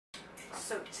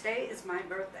So today is my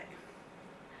birthday.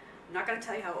 I'm not going to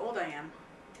tell you how old I am,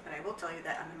 but I will tell you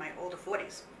that I'm in my older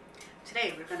 40s.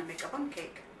 Today we're going to make a bundt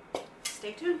cake.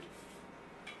 Stay tuned.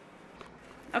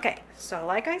 Okay, so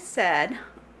like I said,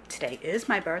 today is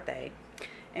my birthday,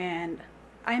 and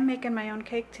I'm making my own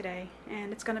cake today,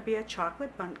 and it's going to be a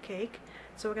chocolate bundt cake.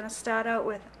 So we're going to start out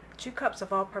with 2 cups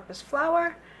of all-purpose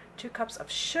flour, 2 cups of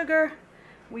sugar.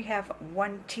 We have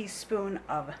 1 teaspoon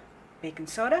of baking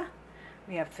soda.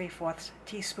 We have 3/4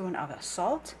 teaspoon of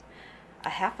salt, a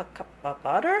 1/2 cup of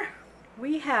butter.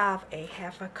 We have a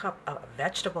 1/2 cup of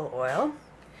vegetable oil.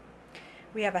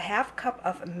 We have a 1/2 cup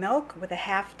of milk with a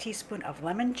 1/2 teaspoon of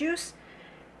lemon juice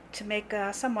to make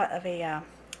somewhat of a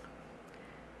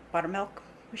buttermilk,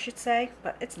 we should say,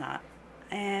 but it's not.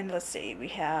 And let's see, we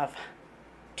have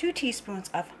 2 teaspoons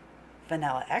of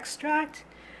vanilla extract.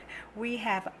 We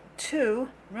have 2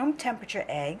 room temperature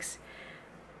eggs.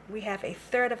 We have a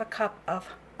 1/3 cup of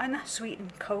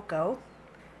unsweetened cocoa,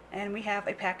 and we have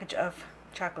a package of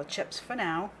chocolate chips for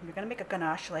now. We're going to make a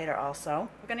ganache later also.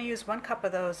 We're going to use 1 cup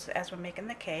of those as we're making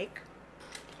the cake.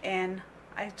 And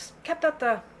I kept up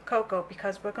the cocoa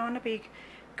because we're going to be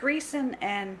greasing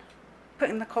and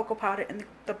putting the cocoa powder in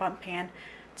the bundt pan.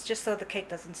 It's just so the cake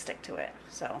doesn't stick to it.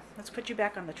 So let's put you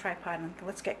back on the tripod and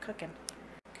let's get cooking.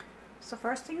 So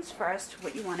first things first,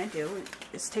 what you want to do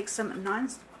is take some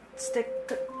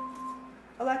non-stick.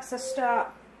 Alexa,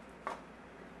 stop.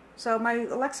 So my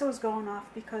Alexa was going off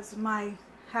because my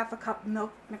 1/2 cup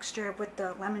milk mixture with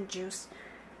the lemon juice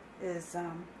is,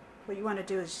 what you want to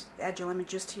do is add your lemon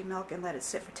juice to your milk and let it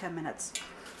sit for 10 minutes.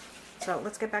 So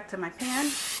let's get back to my pan.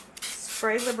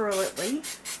 Spray liberally.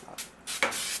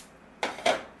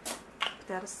 Put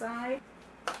that aside.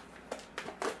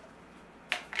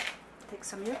 Take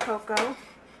some of your cocoa.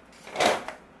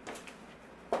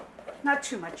 Not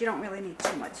too much. You don't really need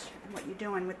too much. And what you're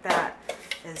doing with that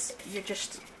is you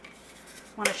just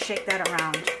want to shake that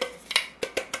around.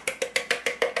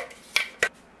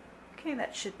 Okay,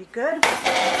 that should be good.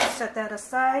 Set that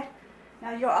aside.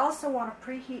 Now you'll also want to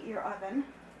preheat your oven.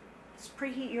 Just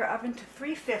preheat your oven to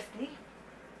 350.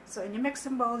 So in your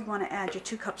mixing bowl, you want to add your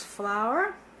 2 cups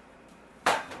flour,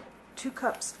 2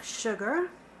 cups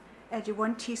sugar, add your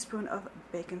 1 teaspoon of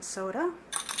baking soda,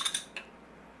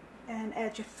 and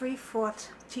add your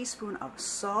 3/4 teaspoon of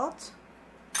salt.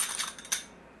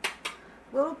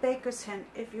 Little baker's hint,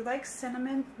 if you like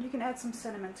cinnamon, you can add some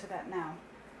cinnamon to that now.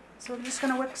 So we're just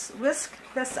going to whisk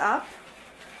this up.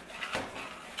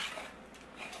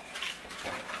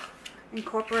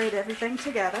 Incorporate everything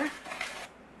together.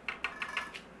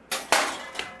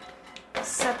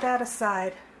 Set that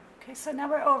aside. Okay, so now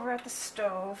we're over at the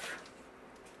stove.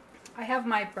 I have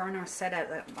my burner set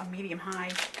at a medium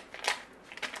high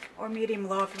or medium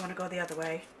low if you want to go the other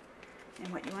way.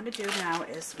 And what you want to do now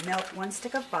is melt 1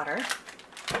 stick of butter.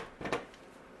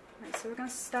 Alright, so we're going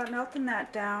to start melting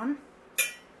that down.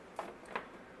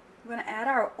 We're going to add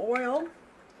our oil,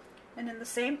 and in the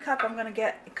same cup I'm going to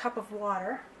get a cup of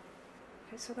water.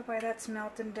 Okay, so the way that's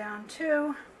melting down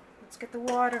too, let's get the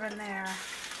water in there.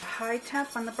 High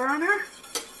temp on the burner.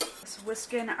 Let's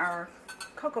whisk in our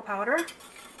cocoa powder.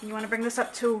 And you want to bring this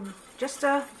up to just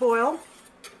a boil,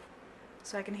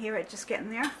 so I can hear it just getting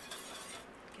there.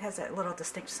 It has that little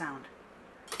distinct sound.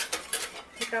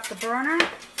 Take off the burner.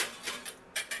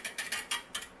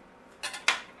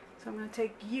 So I'm going to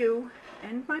take you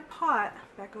and my pot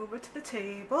back over to the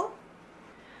table.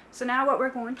 So now what we're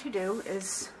going to do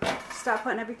is start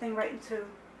putting everything right into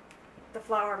the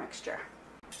flour mixture.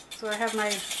 So I have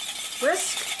my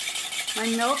whisk, my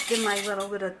milk, and my little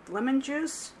bit of lemon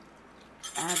juice.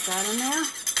 Add that in there.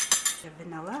 Your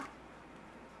vanilla.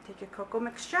 Take your cocoa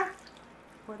mixture.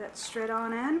 Pour that straight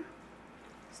on in.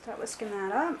 Start whisking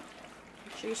that up.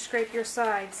 Make sure you scrape your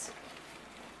sides.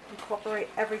 Incorporate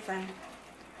everything.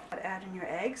 Add in your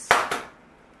eggs.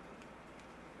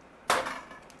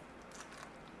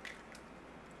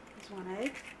 There's 1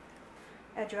 egg.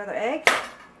 Add your other egg.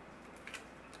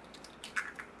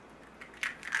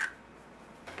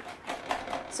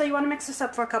 So you want to mix this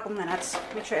up for a couple minutes.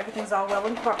 Make sure everything's all well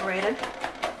incorporated.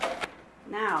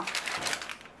 Now,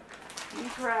 you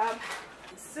grab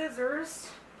scissors.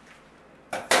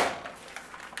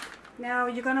 Now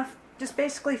you're going to just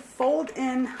basically fold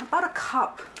in about a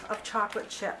cup of chocolate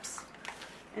chips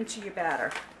into your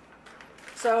batter.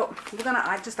 So we're going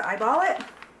to just eyeball it,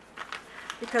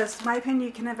 because in my opinion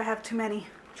you can never have too many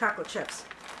chocolate chips.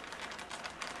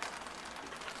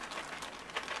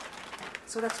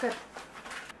 So that's good.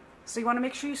 So you want to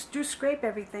make sure you do scrape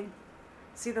everything.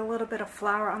 See the little bit of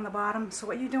flour on the bottom? So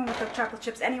what you're doing with the chocolate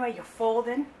chips anyway, you're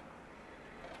folding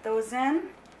those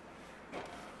in.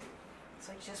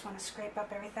 So you just want to scrape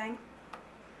up everything.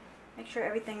 Make sure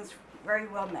everything's very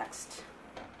well mixed.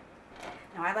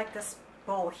 Now I like this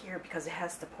bowl here because it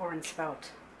has the pour in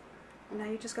spout. And now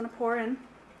you're just going to pour in.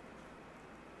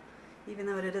 Even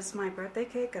though it is my birthday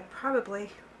cake, I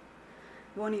probably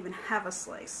won't even have a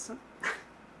slice.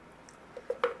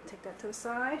 Take that to the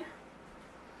side.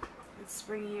 Let's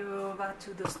bring you over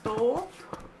to the stove,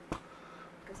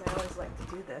 because I always like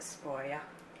to do this for you.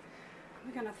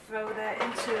 We're going to throw that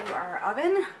into our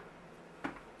oven.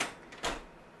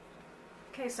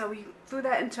 Okay, so we threw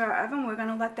that into our oven. We're going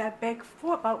to let that bake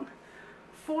for about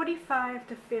 45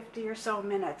 to 50 or so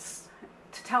minutes.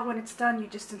 To tell when it's done, you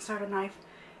just insert a knife.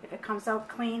 If it comes out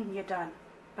clean, you're done.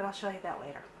 But I'll show you that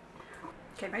later.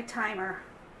 Okay, my timer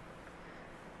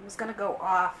was going to go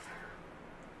off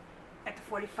at the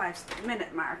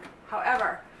 45-minute mark.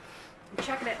 However, I'm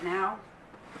checking it now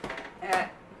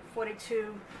at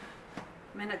 42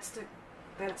 minutes that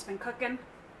it's been cooking.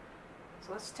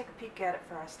 So let's take a peek at it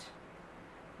first.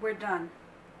 We're done.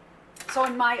 So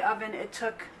in my oven, it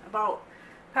took about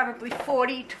probably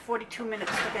 40 to 42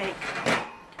 minutes to bake.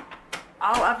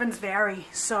 All ovens vary,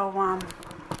 so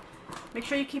make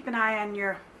sure you keep an eye on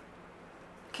your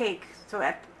cake. So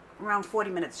at around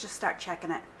 40 minutes, just start checking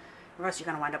it, or else you're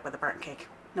going to wind up with a burnt cake.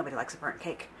 Nobody likes a burnt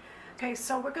cake. Okay,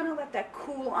 so we're going to let that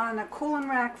cool on a cooling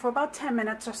rack for about 10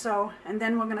 minutes or so, and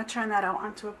then we're going to turn that out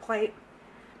onto a plate.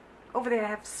 Over there, I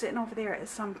have sitting over there is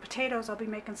some potatoes. I'll be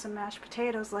making some mashed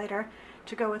potatoes later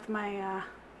to go with my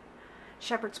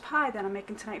shepherd's pie that I'm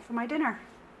making tonight for my dinner.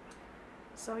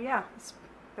 So yeah, let's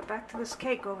get back to this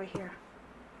cake over here.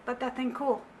 Let that thing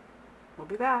cool. We'll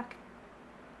be back.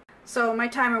 So my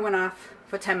timer went off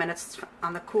for 10 minutes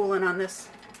on the cooling on this.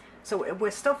 So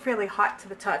we're still fairly hot to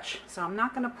the touch, so I'm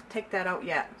not going to take that out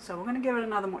yet. So we're going to give it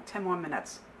another 10 more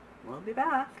minutes. We'll be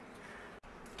back.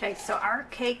 Okay, so our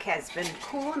cake has been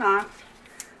cooling off.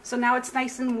 So now it's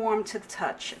nice and warm to the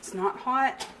touch. It's not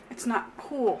hot, it's not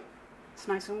cool. It's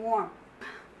nice and warm.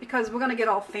 Because we're going to get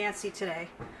all fancy today,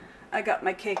 I got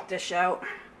my cake dish out.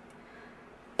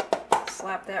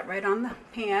 Slap that right on the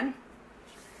pan.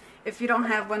 If you don't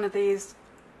have one of these,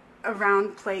 a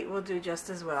round plate will do just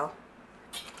as well.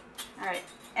 Alright,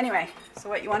 anyway, so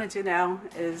what you want to do now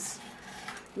is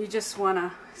you just want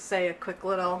to say a quick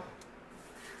little,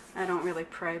 I don't really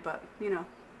pray, but you know,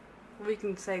 we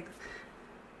can say,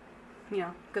 you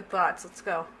know, good thoughts. Let's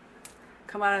go.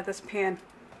 Come out of this pan.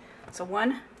 So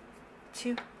 1,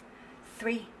 2,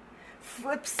 3,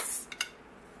 flips.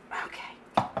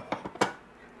 Okay.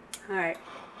 Alright,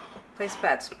 place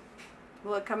bets.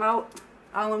 Will it come out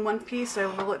all in one piece, or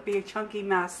will it be a chunky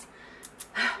mess?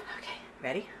 Okay,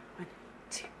 ready? 1,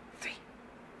 2, 3.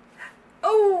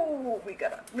 Oh, we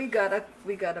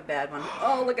got a bad one.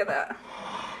 Oh, look at that.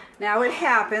 Now it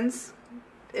happens.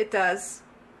 It does.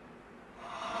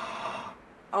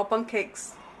 All bundt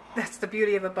cakes. That's the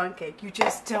beauty of a bundt cake. You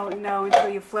just don't know until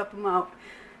you flip them out.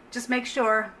 Just make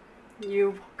sure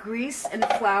you grease and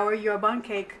flour your bundt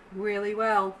cake really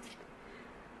well.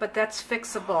 But that's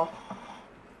fixable,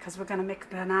 because we're going to make a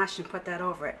ganache and put that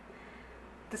over it.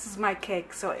 This is my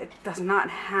cake, so it does not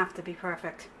have to be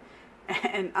perfect.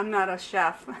 And I'm not a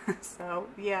chef, so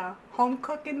yeah, home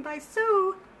cooking by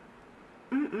Sue.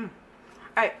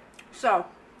 Alright, so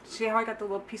see how I got the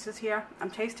little pieces here? I'm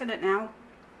tasting it now,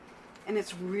 and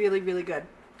it's really, really good.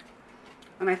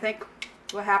 And I think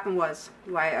what happened was,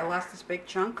 why I lost this big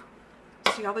chunk.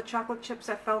 See all the chocolate chips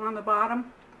that fell on the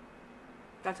bottom?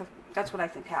 That's what I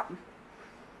think happened.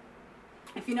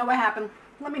 If you know what happened,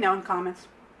 let me know in comments.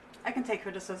 I can take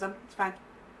criticism, it's fine.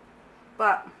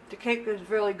 But the cake is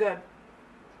really good.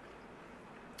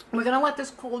 We're going to let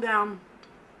this cool down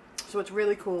so it's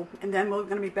really cool, and then we're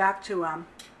going to be back to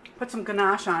put some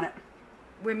ganache on it.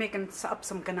 We're making up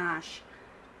some ganache,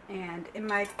 and in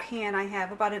my pan I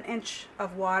have about 1 inch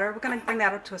of water. We're going to bring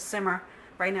that up to a simmer.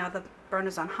 Right now the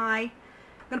burner's on high.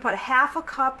 I'm going to put 1/2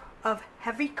 cup of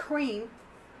heavy cream.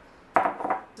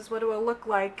 This is what it will look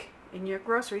like in your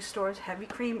grocery stores, heavy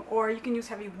cream, or you can use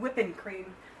heavy whipping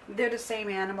cream. They're the same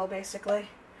animal basically.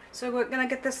 So we're going to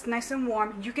get this nice and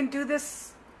warm. You can do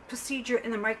this procedure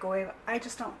in the microwave. I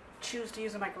just don't choose to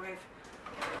use a microwave.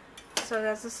 So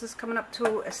as this is coming up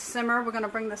to a simmer, we're going to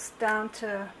bring this down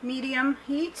to medium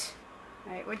heat.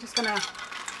 Alright, we're just going to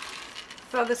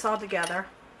throw this all together.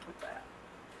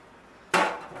 Yeah,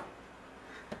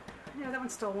 that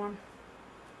one's still warm.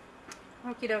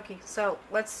 Okie dokie. So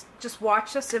let's just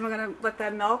watch this, and we're going to let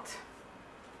that melt.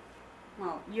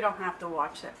 Well, you don't have to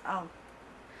watch it. I'll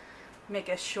make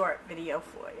a short video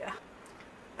for you.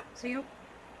 So you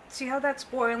see how that's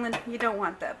boiling? You don't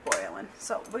want that boiling.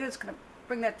 So we're just going to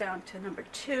bring that down to number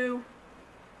 2.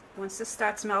 Once this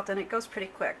starts melting, it goes pretty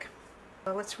quick.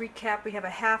 So let's recap. We have a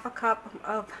half a cup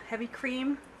of heavy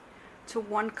cream to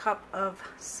 1 cup of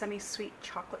semi-sweet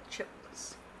chocolate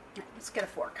chips. Let's get a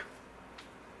fork.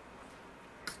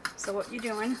 So what you're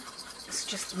doing is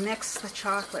just mix the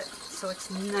chocolate so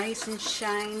it's nice and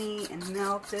shiny and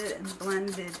melted and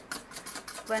blended.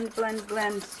 Blend, blend,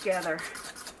 blend together.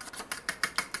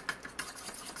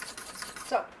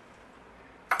 So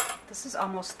this is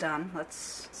almost done.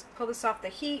 Let's pull this off the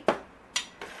heat.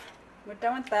 We're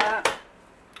done with that.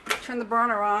 Turn the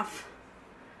burner off.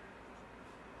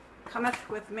 Cometh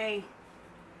with me.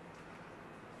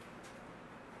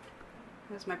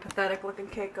 There's my pathetic looking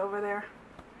cake over there.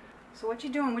 So what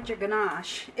you're doing with your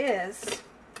ganache is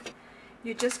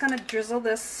you're just going to drizzle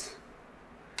this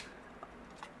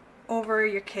over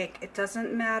your cake. It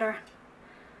doesn't matter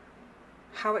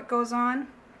how it goes on.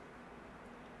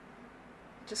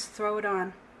 Just throw it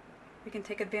on. We can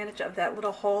take advantage of that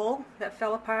little hole that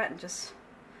fell apart and just,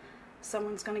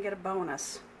 someone's going to get a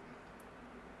bonus.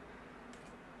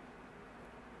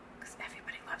 Because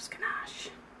everybody loves ganache.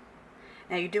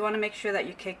 Now you do want to make sure that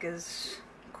your cake is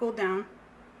cooled down.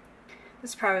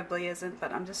 This probably isn't,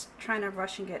 but I'm just trying to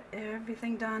rush and get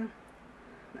everything done.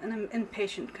 And I'm an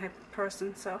impatient type of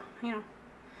person, so, you know,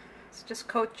 so just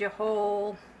coat your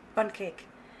whole bundt cake.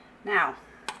 Now,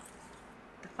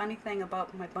 the funny thing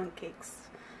about my bundt cakes,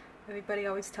 everybody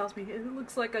always tells me, it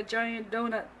looks like a giant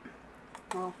donut.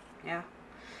 Well, yeah,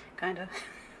 kinda.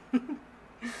 But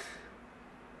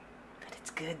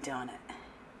it's good, don't it?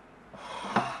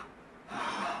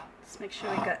 Let's make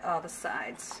sure we got all the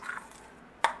sides.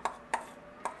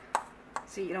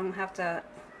 See, you don't have to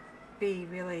be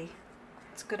really,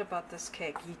 what's good about this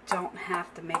cake, you don't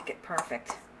have to make it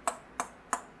perfect.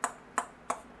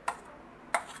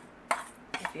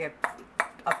 If you're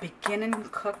a beginning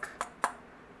cook,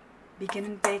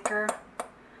 beginning baker,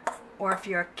 or if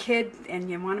you're a kid and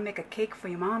you want to make a cake for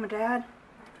your mom or dad,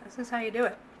 this is how you do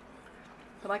it.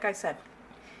 But like I said,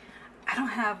 I don't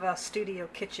have a studio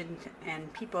kitchen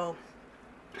and people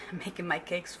making my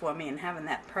cakes for me and having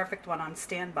that perfect one on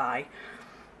standby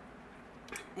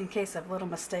in case of little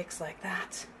mistakes like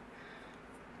that.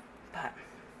 But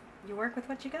you work with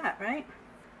what you got, right?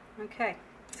 Okay,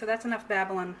 so that's enough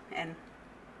babbling and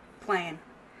playing.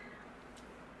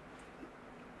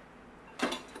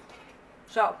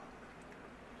 So,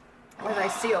 what I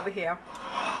see over here,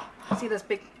 see this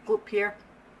big gloop here?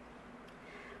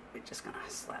 We're just gonna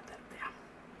slap that there.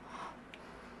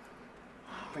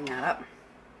 Bring that up.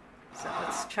 So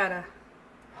let's try to,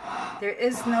 there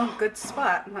is no good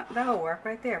spot. That'll work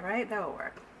right there, right? That'll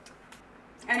work.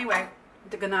 Anyway,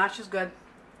 the ganache is good.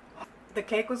 The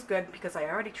cake was good because I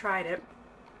already tried it.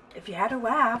 If you had a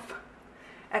laugh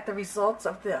at the results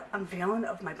of the unveiling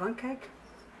of my bundt cake,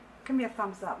 give me a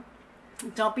thumbs up.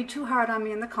 Don't be too hard on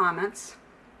me in the comments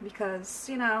because,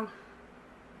 you know,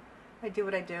 I do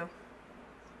what I do.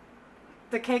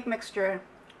 The cake mixture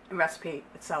and recipe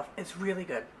itself is really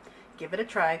good. Give it a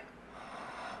try.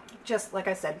 Just like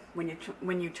I said, when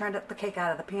you turn the cake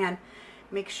out of the pan,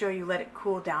 make sure you let it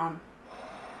cool down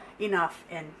enough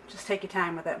and just take your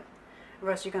time with it, or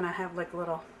else you're gonna have like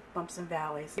little bumps and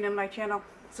valleys. You know my channel,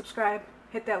 subscribe,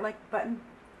 hit that like button,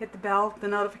 hit the bell, the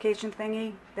notification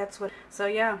thingy. That's what. So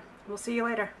yeah, we'll see you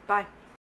later. Bye.